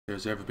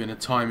There's ever been a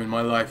time in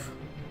my life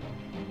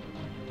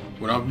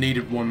when I've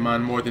needed one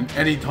man more than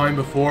any time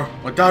before.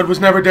 My dad was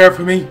never there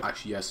for me.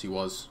 Actually, yes, he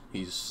was.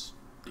 He's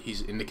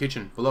in the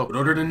kitchen below. But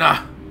other than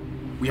that,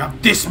 we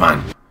have this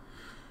man.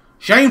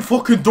 Shane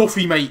fucking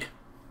Duffy, mate.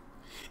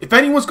 If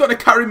anyone's gonna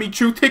carry me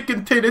through thick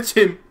and thin, it's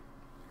him.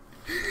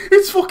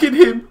 It's fucking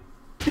him.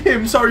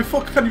 Sorry,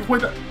 fuck, I can't even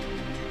point that.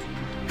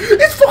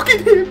 It's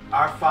fucking him.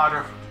 Our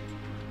Father,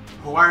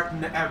 who art in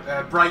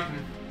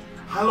Brighton,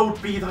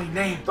 hallowed be thy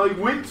name. Thy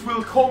wins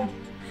will come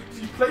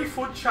if you play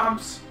FUT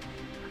Champs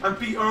and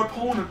beat our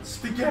opponents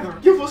together.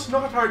 Give us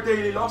not our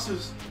daily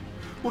losses,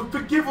 but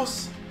forgive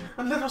us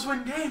and let us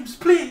win games,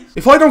 please.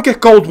 If I don't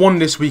get gold 1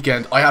 this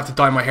weekend, I have to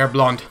dye my hair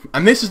blonde.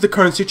 And this is the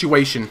current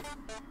situation.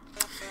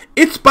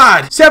 It's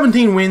bad.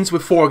 17 wins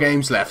with 4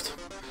 games left.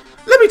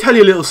 Let me tell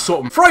you a little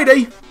something.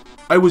 Friday,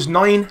 I was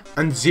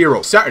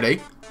 9-0.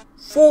 Saturday,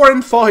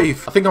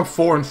 4-5. I think I'm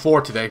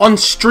 4-4 today. On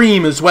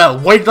stream as well.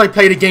 Why did I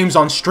play the games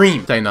on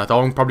stream? Saying that,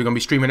 I'm probably going to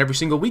be streaming every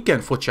single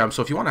weekend FUT Champs.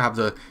 So if you want to have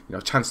the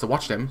chance to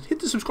watch them, hit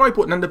the subscribe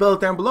button and the bell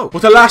down below.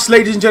 But alas,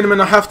 ladies and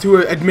gentlemen, I have to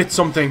admit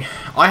something.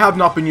 I have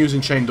not been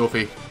using Shane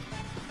Duffy.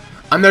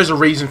 And there's a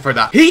reason for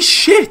that. He's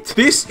shit.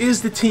 This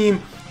is the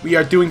team we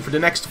are doing for the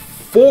next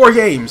 4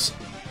 games.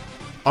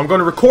 I'm going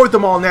to record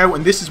them all now,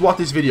 and this is what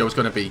this video is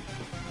going to be.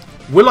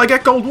 Will I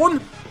get gold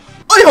 1?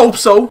 I hope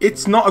so.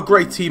 It's not a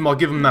great team, I'll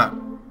give him that.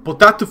 But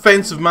that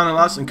defense of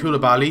Manolas and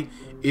Koulibaly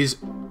is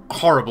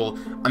horrible.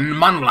 And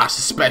Manolas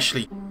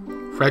especially.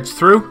 Fred's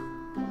through.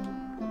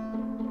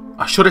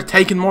 I should have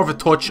taken more of a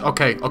touch.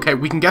 Okay,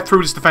 we can get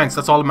through this defense.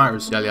 That's all that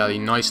matters. Dele Alli,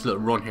 nice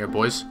little run here,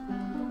 boys.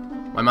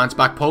 My man's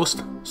back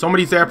post.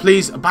 Somebody's there,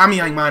 please.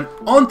 Aubameyang, man.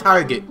 On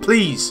target,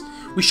 please.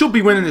 We should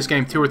be winning this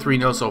game 2 or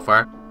 3-0 so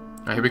far.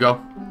 Alright, here we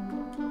go.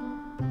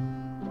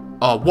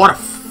 Oh, what a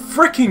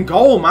freaking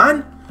goal,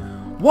 man.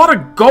 What a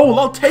goal.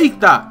 I'll take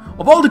that.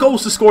 Of all the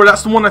goals to score,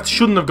 that's the one that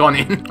shouldn't have gone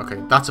in.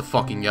 Okay, that's a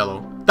fucking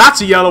yellow.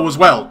 That's a yellow as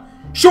well.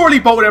 Surely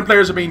both of them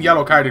players are being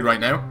yellow carded right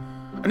now.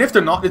 And if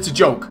they're not, it's a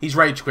joke. He's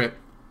rage quit.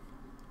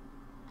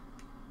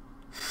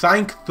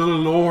 Thank the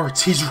Lord,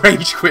 he's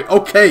rage quit.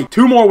 Okay,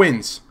 2 more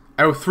wins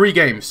out of 3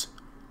 games.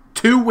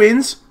 2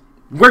 wins,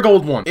 we're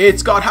gold 1.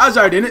 It's got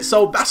Hazard in it,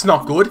 so that's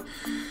not good.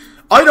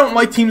 I don't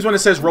like teams when it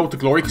says road to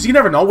glory, because you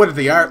never know whether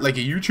they are like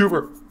a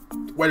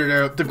YouTuber,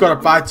 whether they've got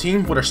a bad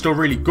team, but they're still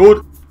really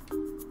good.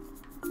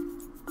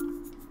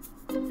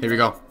 Here we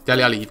go.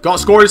 Dele Alli, you've got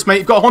to score this, mate.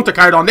 You've got a Hunter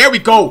card on. There we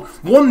go.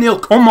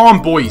 1-0. Come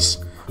on,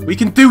 boys. We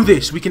can do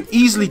this. We can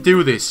easily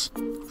do this.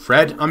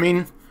 Fred, I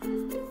mean,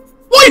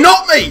 why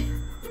not, mate?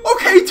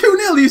 Okay,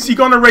 2-0. Is he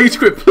going to rage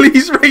quit?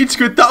 Please rage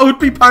quit. That would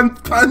be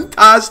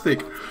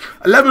fantastic.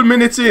 11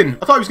 minutes in.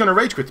 I thought he was going to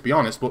rage quit, to be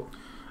honest, but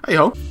hey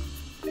ho.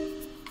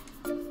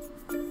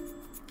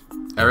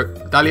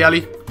 Eric, Dele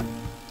Alli.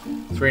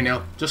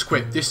 3-0. Just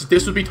quit.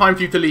 This would be time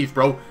for you to leave,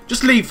 bro.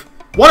 Just leave.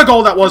 What a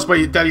goal that was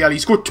by Dele Alli. He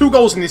scored 2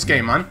 goals in this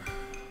game, man.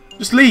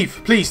 Just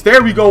leave, please.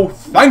 There we go.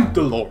 Thank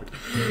the Lord.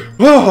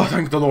 Oh,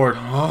 thank the Lord.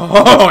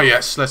 Oh,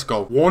 yes. Let's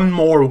go. 1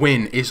 more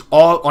win is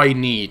all I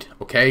need,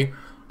 okay?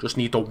 Just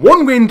need the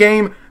 1 win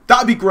game.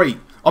 That'd be great.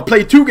 I'll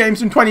play 2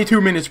 games in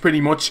 22 minutes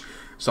pretty much.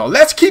 So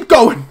let's keep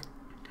going.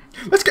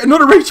 Let's get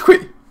another rage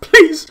quit,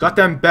 please. Got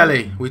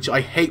Dembele, which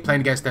I hate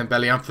playing against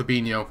Dembele and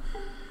Fabinho.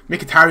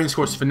 Mkhitaryan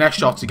scores finesse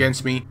shots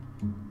against me.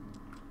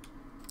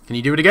 Can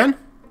you do it again?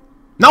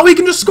 Now he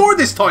can just score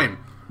this time.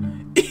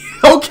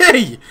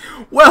 Okay.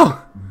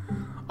 Well,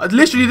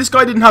 literally this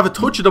guy didn't have a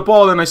touch of the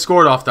ball and I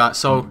scored off that.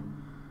 So,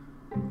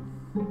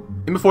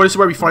 in before, this is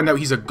where we find out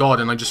he's a god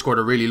and I just scored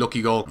a really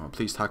lucky goal. Oh,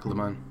 please tackle the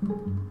man.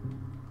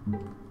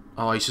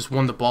 Oh, he's just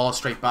won the ball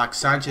straight back.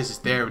 Sanchez is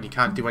there and he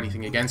can't do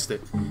anything against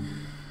it.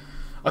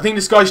 I think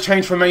this guy's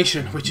changed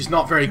formation, which is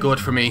not very good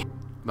for me.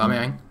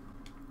 Aubameyang.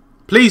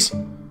 Please.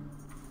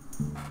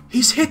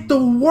 He's hit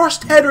the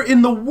worst header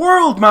in the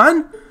world,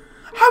 man.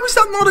 How is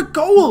that not a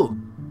goal?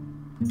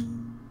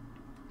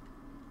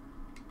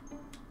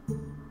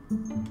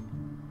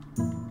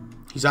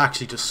 He's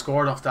actually just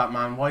scored off that,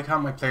 man. Why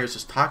can't my players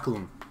just tackle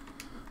him?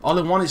 All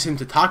I want is him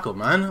to tackle,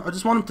 man. I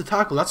just want him to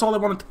tackle. That's all I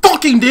want him to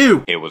fucking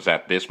do. It was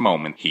at this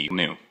moment he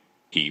knew.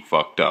 He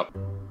fucked up.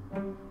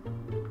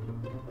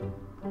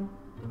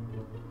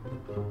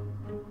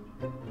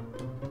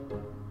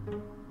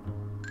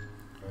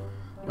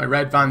 My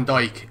red Van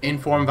Dijk.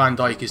 In-form Van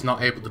Dijk is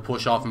not able to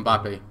push off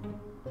Mbappe.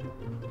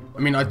 I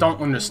mean, I don't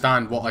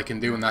understand what I can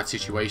do in that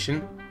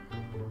situation.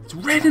 It's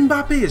red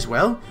Mbappe as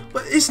well.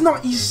 But it's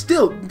not, he's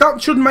still,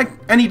 that shouldn't make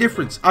any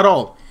difference at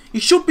all. He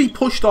should be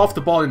pushed off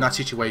the ball in that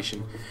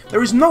situation.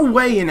 There is no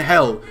way in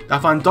hell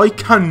that Van Dijk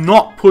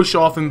cannot push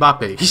off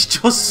Mbappe. He's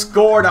just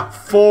scored a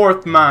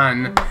 4th,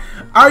 man.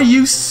 Are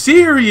you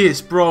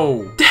serious,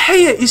 bro? De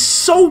Gea is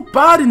so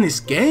bad in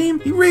this game.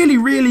 He really,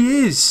 really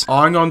is. Oh,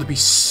 I'm going to be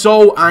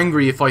so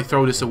angry if I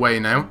throw this away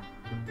now.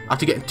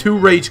 After getting 2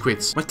 rage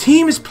quits. My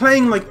team is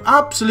playing like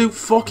absolute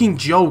fucking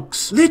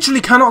jokes. Literally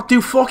cannot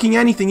do fucking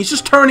anything. He's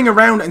just turning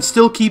around and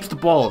still keeps the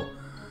ball.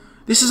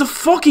 This is a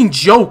fucking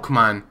joke,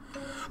 man.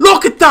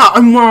 Look at that!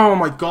 Oh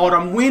my god,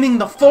 I'm winning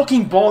the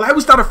fucking ball. How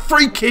is that a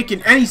free kick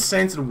in any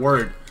sense of the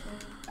word?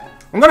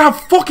 I'm gonna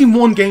have fucking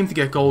one game to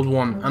get gold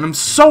 1, and I'm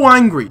so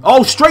angry.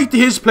 Oh, straight to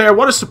his player.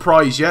 What a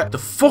surprise, yeah. The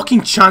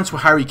fucking chance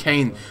with Harry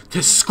Kane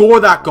to score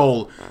that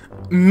goal.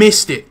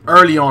 Missed it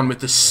early on with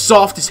the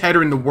softest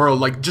header in the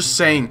world. Like, just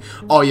saying,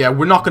 oh yeah,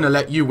 we're not gonna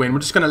let you win. We're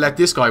just gonna let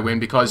this guy win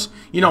because,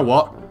 you know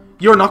what?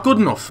 You're not good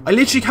enough. I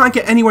literally can't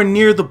get anywhere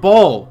near the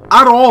ball.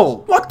 At all.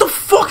 What the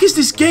fuck is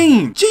this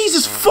game?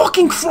 Jesus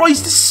fucking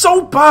Christ, this is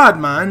so bad,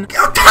 man.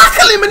 I'll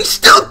tackle him and he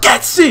still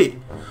gets it.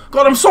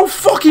 God, I'm so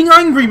fucking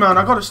angry, man.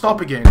 I gotta stop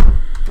again.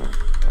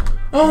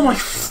 Oh my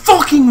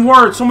fucking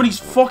word. Some of these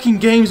fucking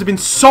games have been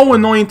so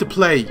annoying to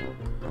play.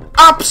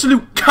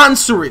 Absolute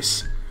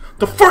cancerous.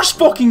 The first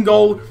fucking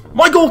goal,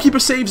 my goalkeeper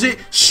saves it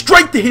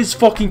straight to his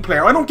fucking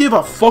player. I don't give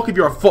a fuck if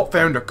you're a foot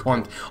founder,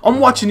 cunt. I'm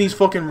watching these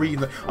fucking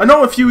replays. I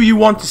know a few of you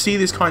want to see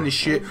this kind of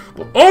shit,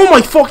 but oh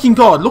my fucking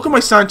god, look at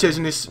my Sanchez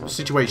in this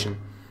situation.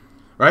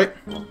 Right?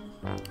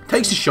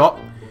 Takes a shot.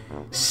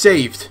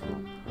 Saved.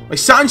 My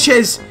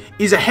Sanchez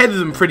is ahead of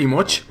them pretty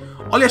much.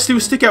 All he has to do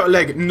is stick out a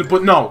leg.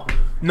 But no.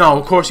 No,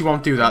 of course he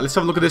won't do that. Let's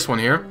have a look at this one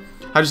here.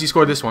 How does he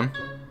score this one?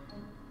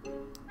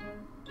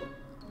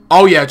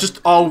 Oh yeah,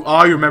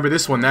 I remember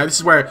this one now. This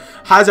is where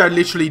Hazard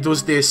literally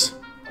does this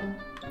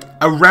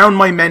around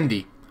my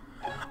Mendy.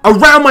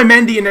 Around my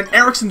Mendy, and then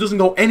Eriksen doesn't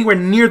go anywhere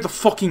near the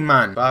fucking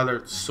man.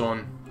 Father,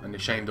 Son, and the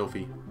Shane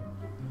Duffy.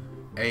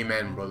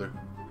 Amen, brother.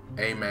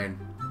 Amen.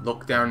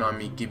 Look down on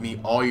me. Give me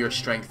all your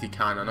strength you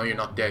can. I know you're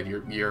not dead.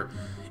 You're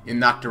in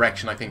that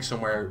direction, I think,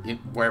 somewhere,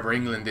 wherever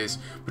England is.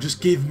 But just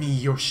give me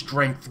your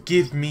strength.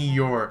 Give me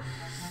your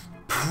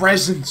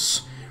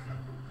presence.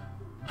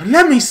 And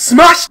let me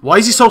smash! Why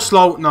is he so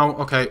slow? No,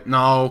 okay.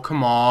 No,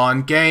 come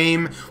on,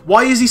 game.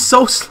 Why is he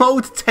so slow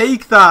to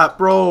take that,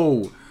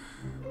 bro?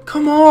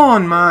 Come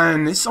on,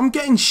 man. I'm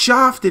getting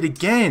shafted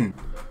again.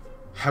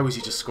 How has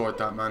he just scored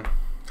that, man?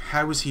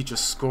 How has he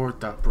just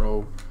scored that,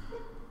 bro?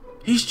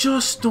 He's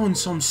just done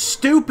some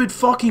stupid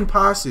fucking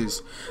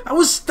passes. That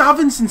was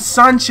Davinson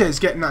Sanchez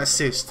getting that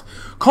assist.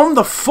 Come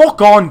the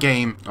fuck on,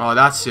 game. Oh,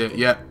 that's it.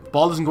 Yeah.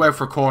 Ball doesn't go out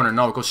for a corner.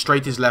 No, it goes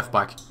straight to his left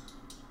back.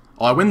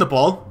 Oh, I win the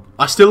ball.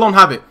 I still don't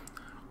have it.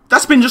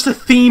 That's been just a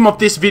theme of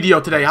this video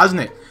today,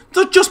 hasn't it?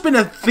 There's just been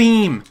a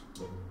theme.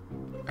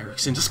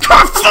 Eriksen just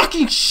can't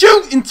fucking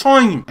shoot in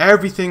time.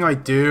 Everything I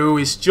do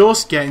is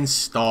just getting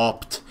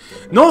stopped.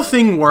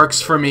 Nothing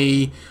works for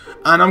me.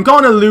 And I'm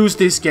gonna lose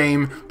this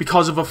game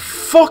because of a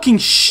fucking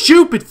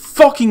stupid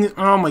fucking...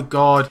 Oh my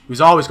god. He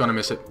was always gonna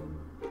miss it.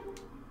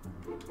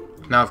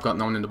 Now I've got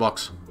no one in the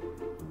box.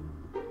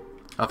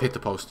 I've hit the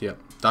post, yeah.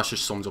 That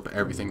just sums up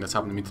everything that's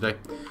happened to me today.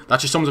 That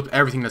just sums up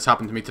everything that's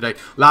happened to me today.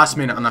 Last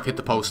minute and I've hit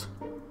the post.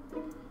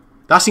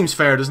 That seems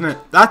fair, doesn't it?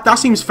 That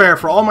seems fair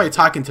for all my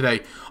attacking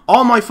today.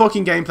 All my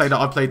fucking gameplay that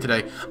I've played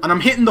today. And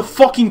I'm hitting the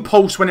fucking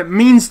post when it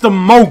means the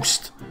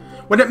most.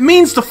 When it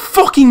means the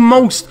fucking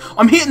most,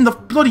 I'm hitting the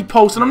bloody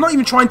post and I'm not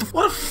even trying to...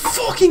 What a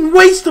fucking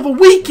waste of a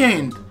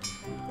weekend!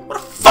 What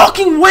a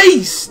fucking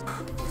waste!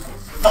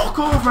 Fuck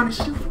off, man. It's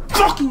still a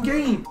fucking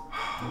game.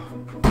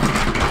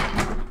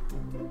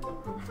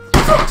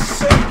 Fuck's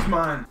sake,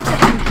 man.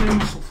 Fucking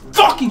game's so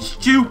fucking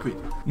stupid.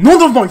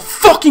 None of my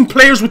fucking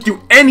players would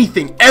do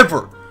anything,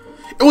 ever.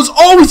 It was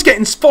always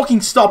getting fucking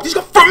stopped. He's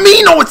got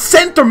Firmino at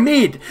centre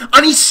mid,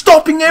 and he's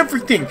stopping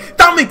everything.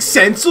 That makes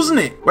sense, doesn't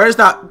it? Where's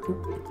that...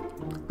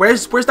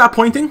 Where's that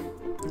pointing?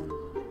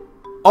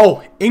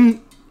 Oh,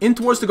 in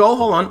towards the goal.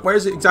 Hold on. Where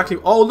is it exactly?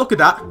 Oh, look at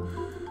that.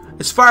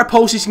 As far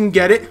post as you can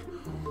get it.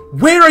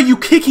 Where are you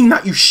kicking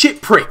that, you shit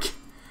prick?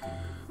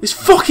 This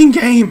fucking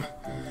game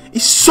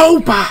is so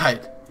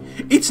bad.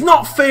 It's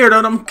not fair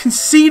that I'm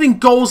conceding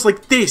goals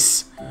like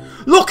this.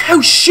 Look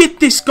how shit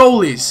this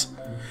goal is.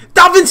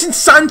 Davinson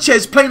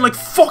Sanchez playing like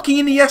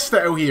fucking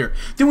Iniesta out here.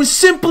 Doing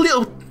simple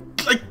little,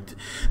 like,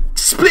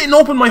 splitting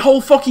open my whole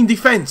fucking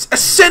defense. A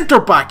centre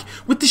back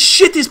with the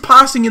shittest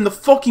passing in the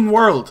fucking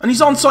world. And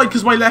he's onside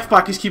because my left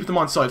back is keeping them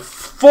onside.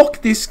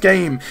 Fuck this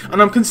game.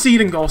 And I'm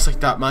conceding goals like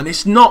that, man.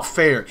 It's not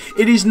fair.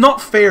 It is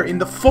not fair in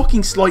the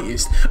fucking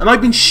slightest. And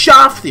I've been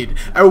shafted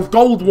out of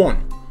gold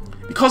 1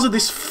 because of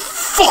this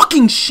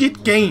fucking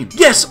shit game.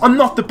 Yes, I'm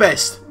not the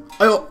best.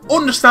 I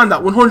understand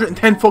that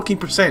 110 fucking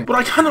 %. But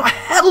I cannot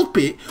help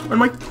it when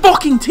my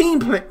fucking team,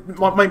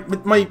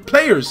 my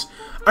players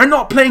are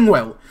not playing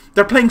well.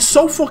 They're playing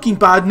so fucking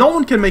bad, no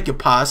one can make a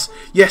pass.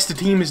 Yes, the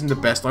team isn't the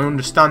best, I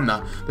understand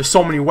that. There's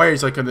so many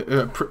ways I can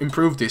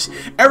improve this.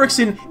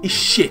 Eriksen is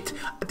shit.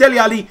 Dele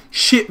Alli,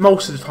 shit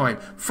most of the time.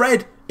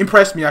 Fred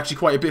impressed me actually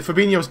quite a bit.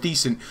 Fabinho's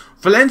decent.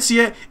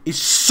 Valencia is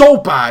so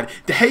bad.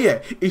 De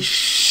Gea is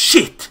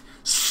shit.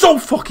 So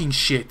fucking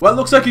shit. Well, it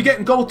looks like you're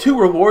getting gold 2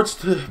 rewards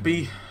to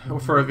be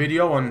for a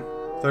video on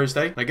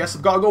Thursday. I guess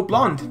I've got to go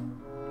blonde.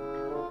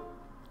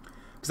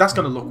 Because that's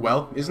going to look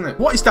well, isn't it?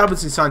 What is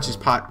Davinson Sanchez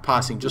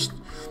passing? Just,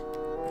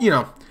 you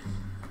know,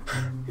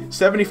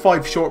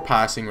 75 short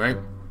passing, right?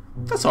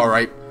 That's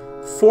alright.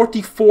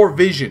 44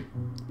 vision.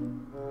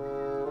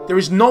 There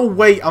is no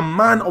way a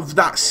man of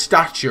that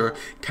stature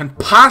can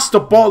pass the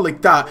ball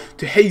like that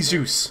to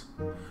Jesus.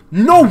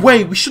 No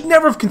way. We should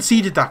never have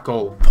conceded that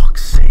goal.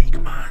 Fuck's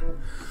sake, man.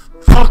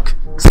 Fuck's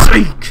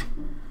sake.